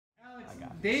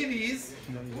Davies.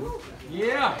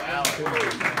 Yeah.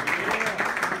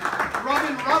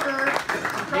 Rubbing rubber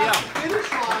across the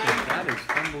finish line. That is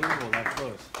unbelievable. That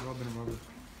close. Rubbing rubber.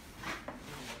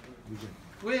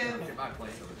 With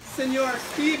Senor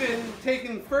Steven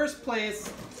taking first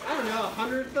place, I don't know,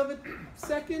 100th of a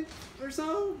second or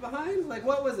so behind? Like,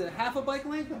 what was it? Half a bike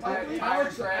length?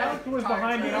 Alex was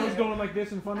behind me and I was going like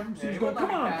this in front of him. So he was going, come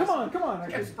on, come on, come on.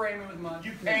 I kept spraying me with mud.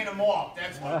 You paint them off.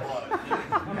 That's what it was.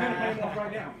 I'm going to paint him off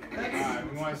right now.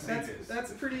 We want to see this.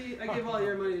 That's pretty. I give all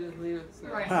your money to Lena. So.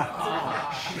 Right.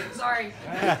 Sorry.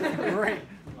 Great.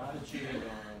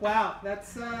 Wow,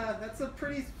 that's a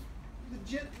pretty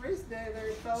legit race day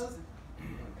there, fellas.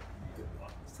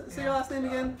 Say your last name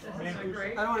again. I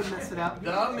don't want to mess it up.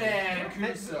 The man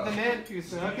Kuso. The man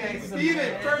Kuso. Okay,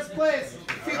 Steven, first place,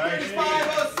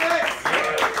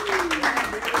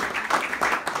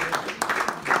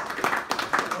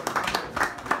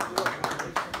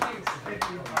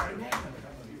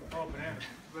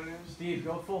 Steve,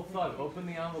 go full thug. Open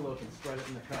the envelope and spread it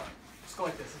in the cup. Just go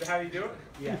like this. Is that how you do it?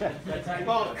 Yeah, that's how you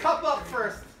Well, do it. cup up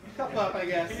first. Cup up, I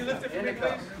guess. Can you lift it for me,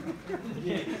 please?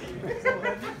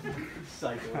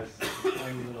 Cyclist.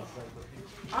 Tiny little cyclist.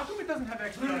 How come it doesn't have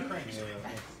extra cranks?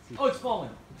 Oh, it's falling.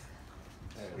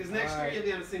 Because next year you'll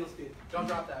be on a single speed. Don't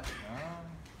drop that.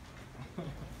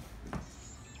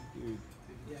 Dude.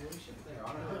 Yeah, we should. There.